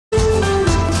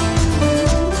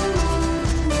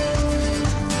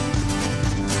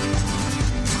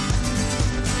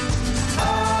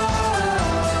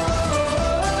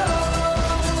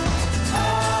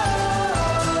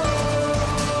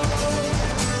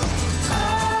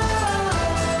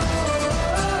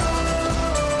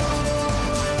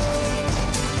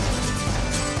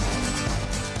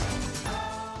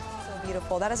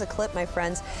beautiful. That is a clip, my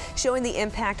friends, showing the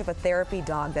impact of a therapy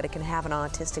dog that it can have on an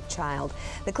autistic child.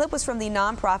 The clip was from the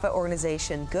nonprofit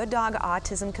organization Good Dog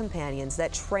Autism Companions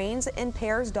that trains and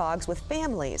pairs dogs with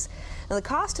families. Now, the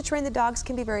cost to train the dogs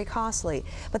can be very costly,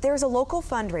 but there is a local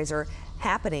fundraiser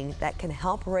happening that can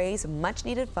help raise much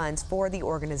needed funds for the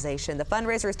organization. The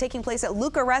fundraiser is taking place at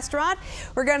Luca Restaurant.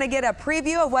 We're going to get a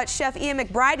preview of what Chef Ian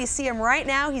McBride, you see him right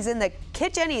now. He's in the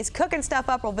kitchen. He's cooking stuff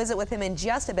up. We'll visit with him in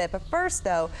just a bit. But first,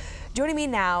 though, joining me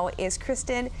now is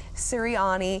Kristen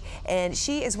Sirianni, and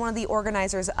she is one of the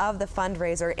organizers of the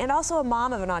fundraiser and also a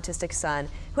mom of an autistic son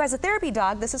who has a therapy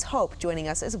dog. This is Hope joining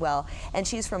us as well, and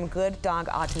she's from Good Dog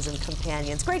Autism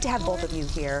Companions. Great to have both of you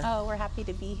here. Oh, we're happy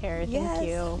to be here. Thank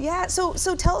you. Yeah,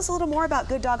 so tell us a little more about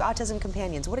Good Dog Autism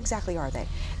Companions. What exactly are they?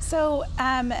 So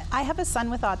I have a son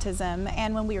with autism,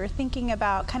 and when we were thinking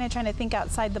about kind of trying to think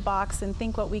outside the box and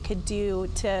think what we could do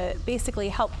to basically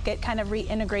help get kind of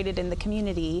reintegrated in the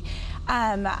community,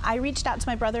 I reached out to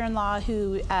my brother-in-law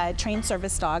who trains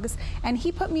service dogs, and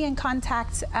he put me in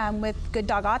contact with Good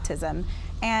Dog Autism.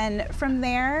 And from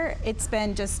there, it's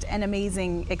been just an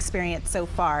amazing experience so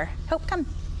far. Hope, come.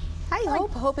 Hi,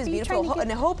 Hope. Hope is beautiful.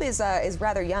 And Hope is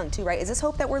rather young too, right? Is this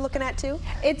Hope that we're looking at too?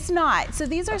 It's not. So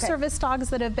these are service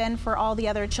dogs that have been for all the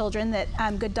other children that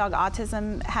Good Dog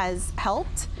Autism has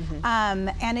helped.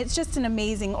 And it's just an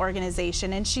amazing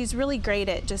organization. And she's really great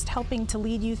at just helping to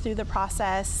lead you through the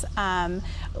process,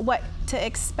 what to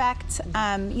expect.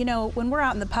 You know, when we're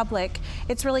out in the public,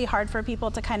 it's really hard for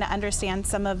people to kind of understand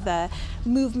some of the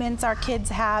movements our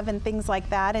kids have and things like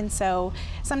that. And so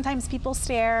sometimes people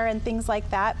stare and things like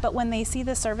that. But when they see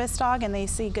the service dog and they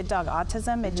see Good Dog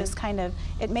Autism, it just kind of,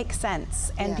 it makes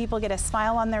sense. And people get a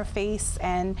smile on their face,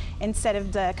 and instead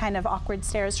of the kind of awkward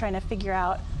stares trying to figure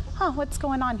out, what's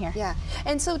going on here? Yeah.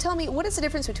 And so tell me, what is the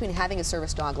difference between having a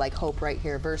service dog like Hope right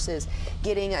here versus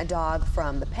getting a dog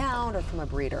from the pound or from a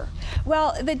breeder?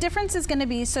 Well, the difference is going to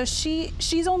be, so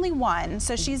she's only one,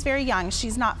 so she's very young.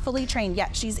 She's not fully trained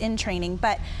yet. She's in training.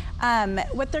 But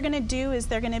what they're going to do is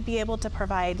they're going to be able to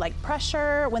provide like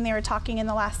pressure. When they were talking in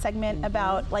the last segment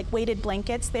about like weighted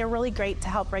blankets, they're really great to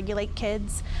help regulate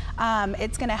kids.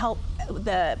 It's going to help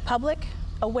the public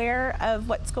aware of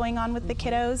what's going on with the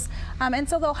kiddos. And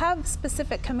so they'll have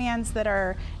specific commands that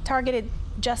are targeted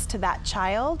just to that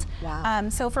child. Wow.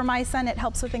 So for my son, it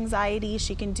helps with anxiety.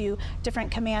 She can do different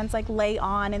commands like lay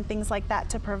on and things like that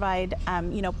to provide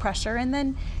you know, pressure. And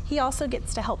then he also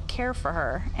gets to help care for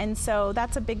her. And so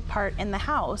that's a big part in the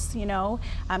house, you know.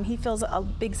 He feels a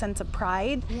big sense of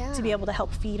pride to be able to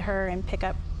help feed her and pick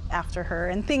up after her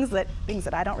and things that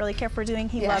I don't really care for doing,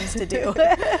 he loves to do.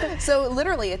 So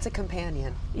literally it's a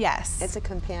companion. Yes. It's a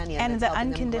companion. And the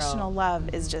unconditional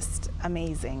love is just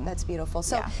amazing. That's beautiful.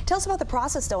 So tell us about the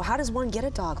process though. How does one get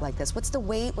a dog like this? What's the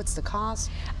weight? What's the cost?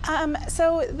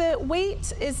 So the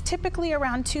wait is typically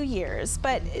around 2 years,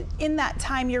 but in that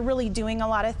time you're really doing a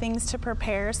lot of things to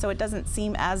prepare, so it doesn't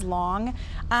seem as long.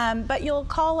 But you'll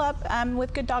call up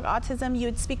with Good Dog Autism. You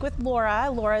would speak with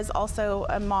Laura. Laura is also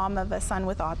a mom of a son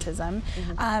with autism.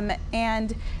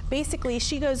 And basically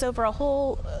she goes over a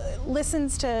whole,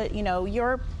 listens to, you know,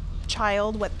 your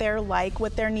child, what they're like,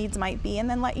 what their needs might be, and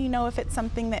then let you know if it's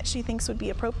something that she thinks would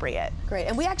be appropriate. Great.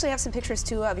 And we actually have some pictures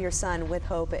too of your son with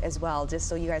Hope as well, just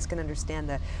so you guys can understand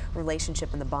the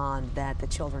relationship and the bond that the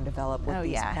children develop with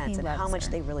these pets and how much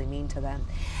they really mean to them.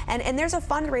 And there's a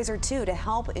fundraiser too to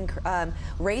help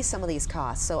raise some of these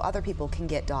costs so other people can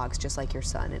get dogs just like your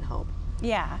son and Hope.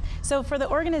 Yeah, so for the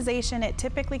organization, it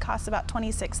typically costs about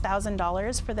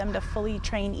 $26,000 for them to fully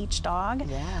train each dog.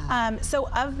 So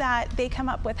of that, they come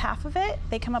up with half of it.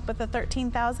 They come up with the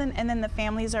 $13,000, and then the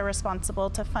families are responsible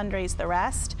to fundraise the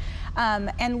rest.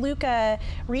 And Luca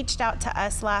reached out to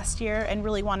us last year and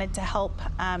really wanted to help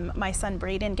my son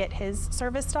Braden get his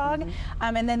service dog.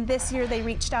 And then this year they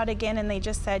reached out again and they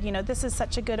just said, you know, this is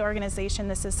such a good organization,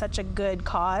 this is such a good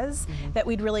cause that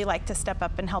we'd really like to step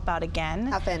up and help out again.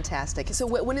 How fantastic. So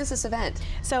when is this event?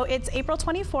 So it's April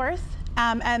 24th.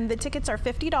 And the tickets are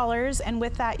 $50, and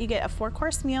with that you get a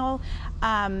 4-course meal,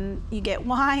 you get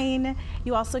wine,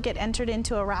 you also get entered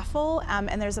into a raffle,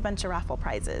 and there's a bunch of raffle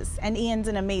prizes. And Ian's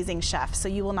an amazing chef, so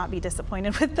you will not be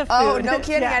disappointed with the food. Oh, no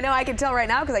kidding. I know, I can tell right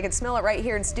now because I can smell it right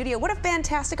here in studio. What a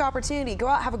fantastic opportunity. Go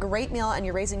out, have a great meal, and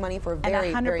you're raising money for a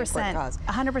very important cause.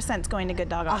 100% is going to Good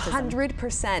Dog Autism.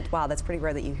 100%. Wow, that's pretty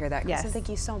rare that you hear that. Yes. So thank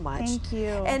you so much. Thank you.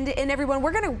 And everyone,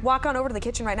 we're going to walk on over to the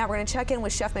kitchen right now. We're going to check in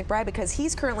with Chef McBride because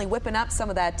he's currently whipping up up some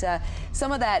of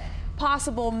that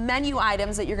possible menu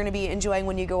items that you're going to be enjoying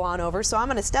when you go on over. So I'm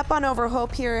going to step on over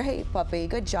Hope here. Hey, puppy,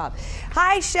 good job.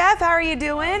 Hi, Chef. How are you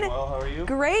doing? Well, how are you?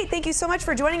 Great. Thank you so much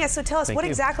for joining us. So tell us, what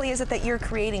exactly is it that you're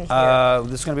creating here?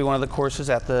 This is going to be one of the courses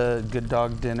at the Good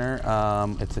Dog dinner.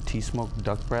 It's a tea-smoked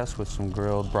duck breast with some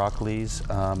grilled broccolis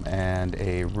and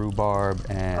a rhubarb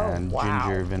and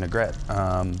ginger vinaigrette.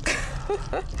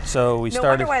 So we started. No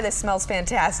wonder why this smells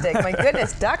fantastic. My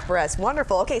goodness, duck breast,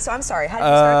 wonderful. Okay, so I'm sorry. How did you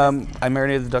start this? I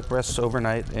marinated the duck breasts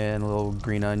overnight in a little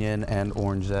green onion and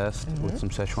orange zest with some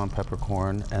Szechuan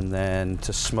peppercorn, and then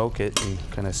to smoke it, you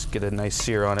kind of get a nice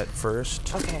sear on it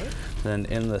first. Okay. Then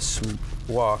in the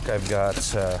wok, I've got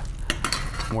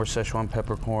more Szechuan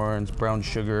peppercorns, brown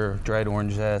sugar, dried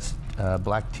orange zest,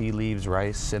 black tea leaves,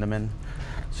 rice, cinnamon.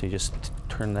 So you just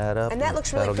turn that up. And that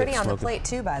looks really pretty on the plate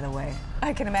too, by the way.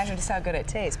 I can imagine just how good it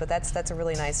tastes, but that's a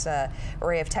really nice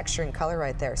array of texture and color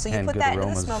right there. So you put that in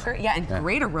the smoker. Yeah, and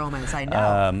great aromas, I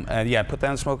know. And yeah, put that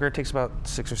in the smoker. It takes about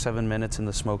 6 or 7 minutes in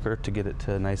the smoker to get it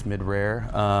to a nice mid-rare.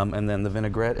 And then the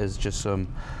vinaigrette is just some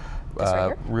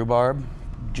rhubarb,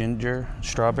 ginger,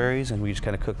 strawberries, and we just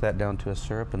kind of cook that down to a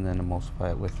syrup and then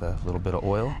emulsify it with a little bit of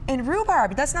oil. And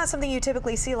rhubarb, that's not something you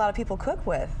typically see a lot of people cook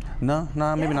with. No,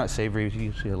 maybe not savory.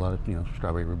 You see a lot of,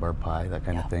 strawberry rhubarb pie, that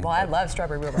kind of thing. Well, I love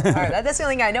strawberry rhubarb pie. That's the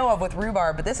only thing I know of with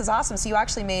rhubarb, but this is awesome. So you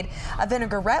actually made a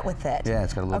vinaigrette with it. Yeah,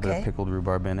 it's got a little bit of pickled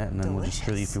rhubarb in it, and then we'll just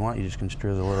drizzle, if you want, you just can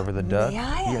drizzle it over the duck.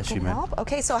 Yeah, yes, you may.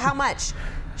 Okay, so how much?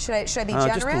 Should I be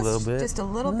generous? Just a little bit. Just a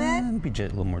little bit? Be a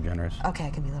little more generous. Okay,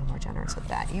 I can be a little more generous with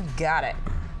that. You got it.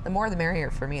 The more the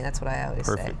merrier for me. That's what I always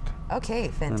say. Okay,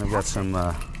 fantastic. And I've got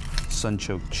some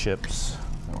sun-choked chips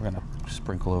that we're gonna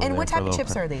sprinkle over there. And what type of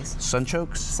chips are these?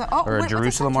 Sun-chokes, or a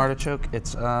Jerusalem artichoke.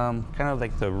 It's kind of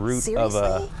like the root of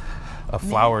a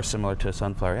flower similar to a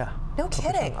sunflower. Yeah. No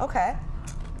kidding. Okay.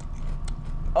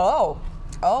 Oh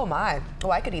my. Oh,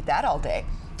 I could eat that all day.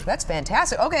 That's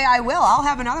fantastic. Okay, I will. I'll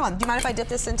have another one. Do you mind if I dip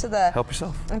this into the help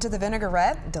yourself into the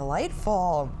vinaigrette?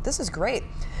 Delightful. This is great.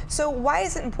 So why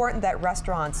is it important that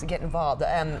restaurants get involved?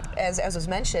 As was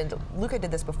mentioned, Luca did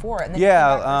this before, and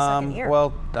then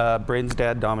well, Braden's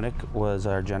dad, Dominic, was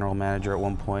our general manager at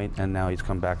one point, and now he's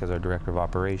come back as our director of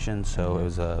operations. So it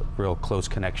was a real close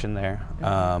connection there.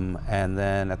 And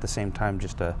then at the same time,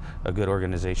 just a good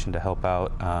organization to help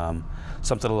out.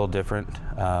 Something a little different,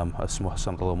 something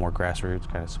a little more grassroots,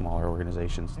 kind of smaller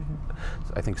organizations.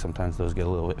 I think sometimes those get a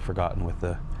little bit forgotten with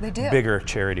the bigger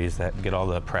charities that get all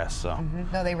the press. So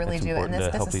no, they really do. And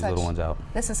this help these little ones out.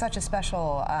 This is such a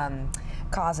special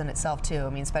cause in itself too. I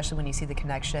mean, especially when you see the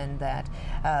connection that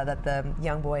that the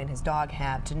young boy and his dog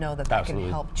have, to know that that can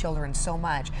help children so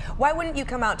much. Why wouldn't you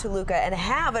come out to Luca and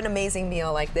have an amazing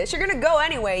meal like this? You're going to go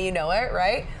anyway, you know it,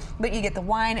 right? But you get the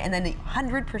wine, and then the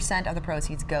 100% of the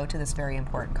proceeds go to this very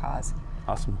important cause.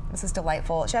 Awesome. This is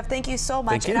delightful. Chef, thank you so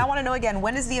much. Thank you. And I want to know again,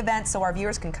 when is the event so our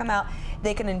viewers can come out,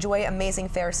 they can enjoy amazing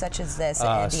fare such as this?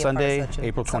 And be Sunday, a part of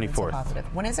April 24th. So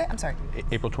when is it? I'm sorry.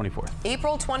 April 24th.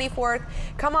 April 24th.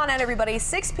 Come on out, everybody.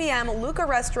 6 p.m. Luca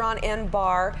Restaurant and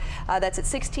Bar. That's at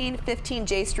 1615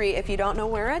 J Street. If you don't know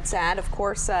where it's at, of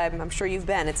course, I'm sure you've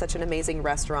been. It's such an amazing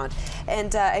restaurant.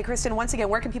 And hey, Kristen, once again,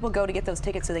 where can people go to get those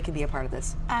tickets so they can be a part of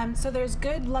this? So there's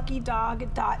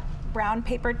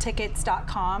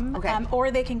goodluckydog.brownpapertickets.com,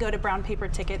 or they can go to Brown Paper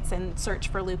Tickets and search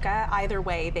for Luca. Either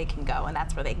way, they can go, and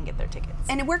that's where they can get their tickets.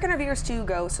 And where can our viewers too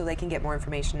go so they can get more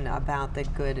information about the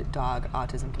Good Dog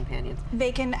Autism Companions?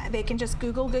 They can just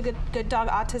Google Good Dog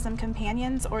Autism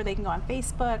Companions, or they can go on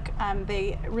Facebook.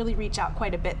 They really reach out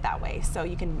quite a bit that way, so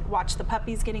you can watch the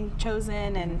puppies getting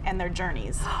chosen and their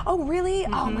journeys. Oh, really?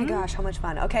 Oh my gosh, how much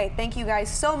fun. Okay, thank you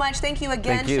guys so much. Thank you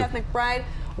again, Chef McBride.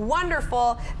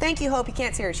 Wonderful. Thank you, Hope. You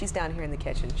can't see her. She's down here in the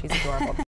kitchen. She's adorable.